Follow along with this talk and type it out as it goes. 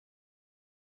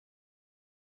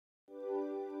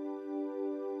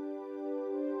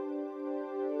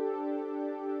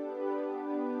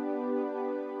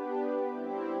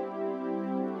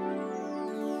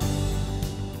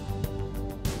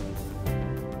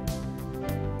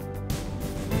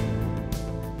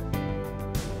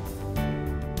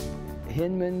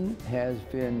Hinman has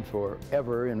been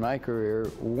forever, in my career,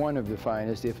 one of the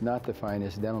finest, if not the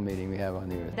finest, dental meeting we have on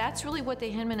the earth. That's really what the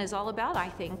Hinman is all about, I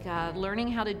think, learning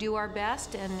how to do our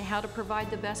best and how to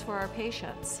provide the best for our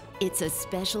patients. It's a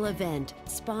special event,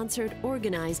 sponsored,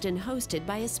 organized, and hosted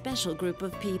by a special group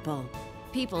of people.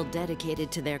 People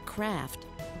dedicated to their craft,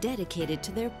 dedicated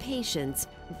to their patients,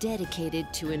 dedicated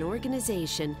to an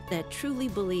organization that truly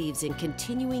believes in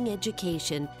continuing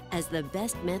education as the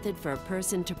best method for a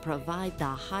person to provide the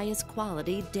highest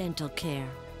quality dental care.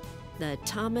 The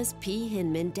Thomas P.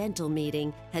 Hinman Dental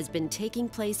Meeting has been taking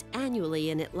place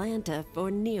annually in Atlanta for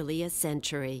nearly a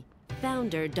century.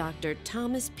 Founder Dr.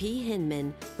 Thomas P.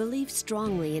 Hinman believes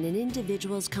strongly in an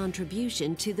individual's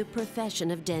contribution to the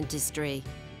profession of dentistry.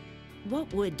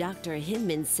 What would Dr.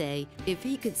 Hinman say if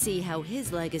he could see how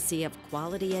his legacy of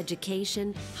quality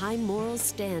education, high moral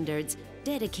standards,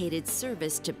 dedicated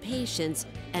service to patients,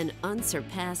 and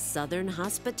unsurpassed Southern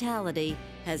hospitality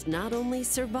has not only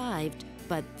survived,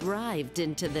 but thrived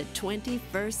into the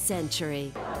 21st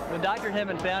century? When Dr.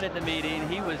 Hinman founded the meeting,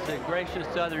 he was a gracious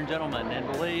Southern gentleman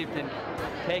and believed in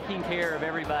taking care of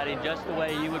everybody just the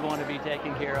way you would want to be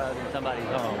taken care of in somebody's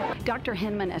home. Dr.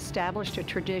 Hinman established a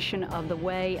tradition of the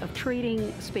way of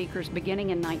treating speakers beginning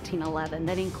in 1911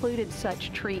 that included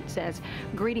such treats as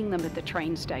greeting them at the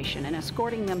train station and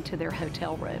escorting them to their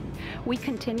hotel room. We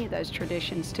continue those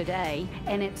traditions today,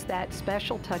 and it's that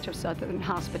special touch of Southern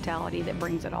hospitality that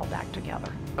brings it all back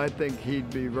together. I think he'd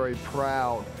be very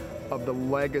proud of the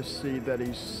legacy that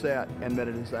he's set and that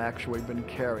it has actually been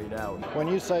carried out. When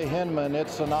you say Hinman,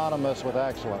 it's synonymous with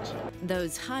excellence.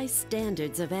 Those high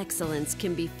standards of excellence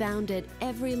can be found at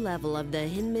every level of the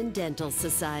Hinman Dental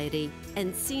Society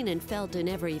and seen and felt in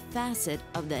every facet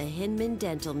of the Hinman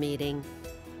Dental Meeting.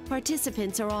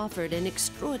 Participants are offered an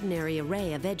extraordinary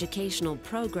array of educational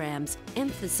programs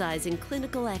emphasizing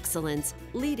clinical excellence,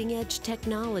 leading-edge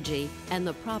technology, and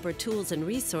the proper tools and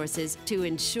resources to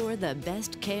ensure the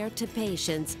best care to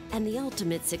patients and the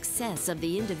ultimate success of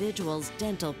the individual's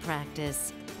dental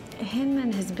practice.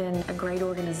 Hinman has been a great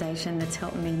organization that's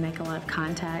helped me make a lot of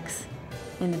contacts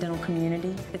in the dental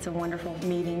community. It's a wonderful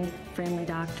meeting, friendly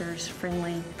doctors,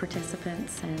 friendly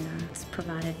participants, and it's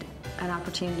provided an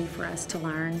opportunity for us to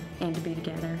learn and to be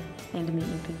together and to meet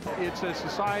new people. It's a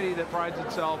society that prides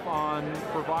itself on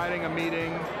providing a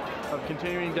meeting of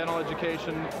continuing dental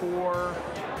education for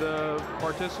the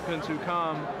participants who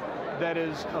come that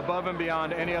is above and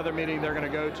beyond any other meeting they're going to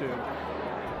go to.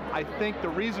 I think the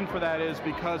reason for that is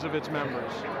because of its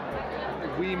members.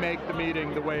 We make the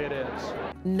meeting the way it is.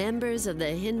 Members of the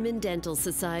Hinman Dental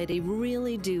Society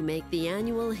really do make the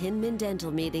annual Hinman Dental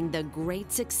Meeting the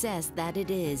great success that it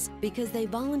is because they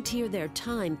volunteer their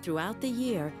time throughout the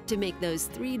year to make those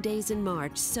 3 days in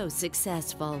March so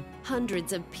successful.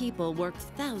 Hundreds of people work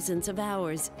thousands of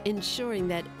hours, ensuring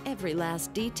that every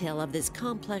last detail of this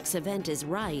complex event is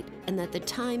right and that the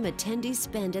time attendees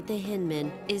spend at the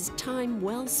Hinman is time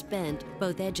well spent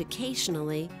both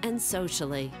educationally and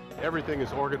socially. Everything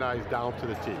is organized down to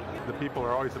the T. The people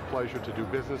are always a pleasure to do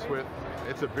business with.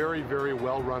 It's a very, very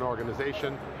well-run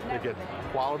organization. They get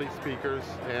quality speakers,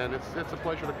 and it's a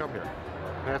pleasure to come here.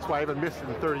 And that's why I haven't missed it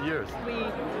in 30 years. We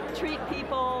treat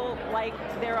people like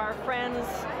they're our friends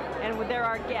and they're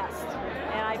our guests.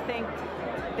 And I think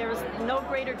there's no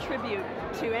greater tribute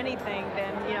to anything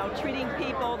than, treating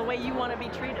people the way you want to be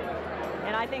treated.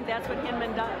 And I think that's what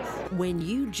Hinman does. When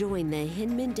you join the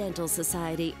Hinman Dental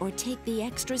Society or take the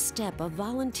extra step of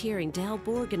volunteering to help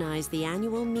organize the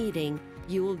annual meeting,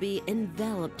 you will be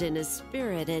enveloped in a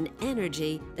spirit and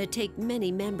energy that take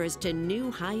many members to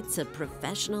new heights of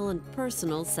professional and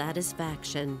personal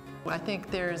satisfaction. I think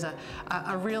there's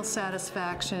a real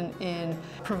satisfaction in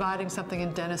providing something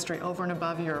in dentistry over and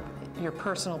above your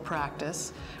personal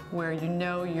practice, where you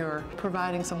know you're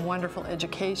providing some wonderful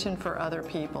education for other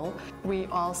people. We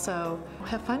also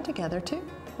have fun together too,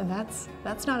 and that's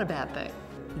not a bad thing.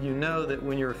 You know that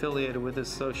when you're affiliated with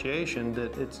this association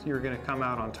that you're going to come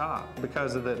out on top.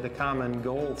 Because of the common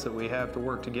goals that we have to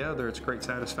work together, it's great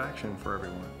satisfaction for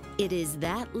everyone. It is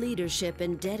that leadership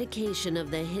and dedication of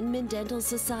the Hinman Dental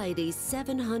Society's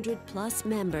 700-plus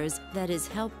members that has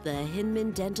helped the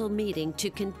Hinman Dental Meeting to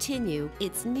continue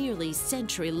its nearly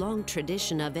century-long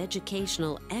tradition of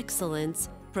educational excellence,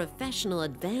 professional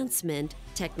advancement,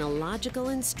 technological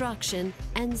instruction,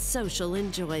 and social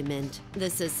enjoyment. The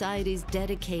Society's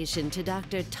dedication to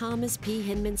Dr. Thomas P.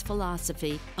 Hinman's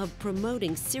philosophy of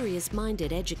promoting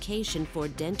serious-minded education for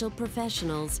dental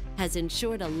professionals has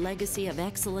ensured a legacy of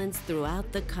excellence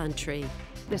throughout the country.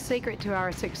 The secret to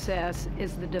our success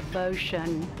is the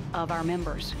devotion of our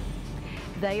members.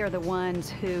 They are the ones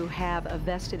who have a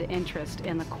vested interest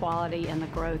in the quality and the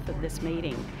growth of this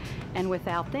meeting. And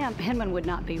without them, Hinman would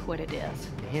not be what it is.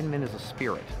 Hinman is a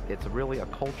spirit. It's really a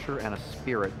culture and a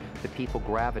spirit that people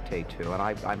gravitate to. And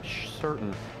I'm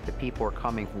certain that people are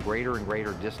coming from greater and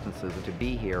greater distances to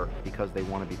be here because they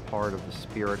want to be part of the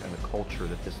spirit and the culture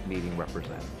that this meeting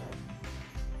represents.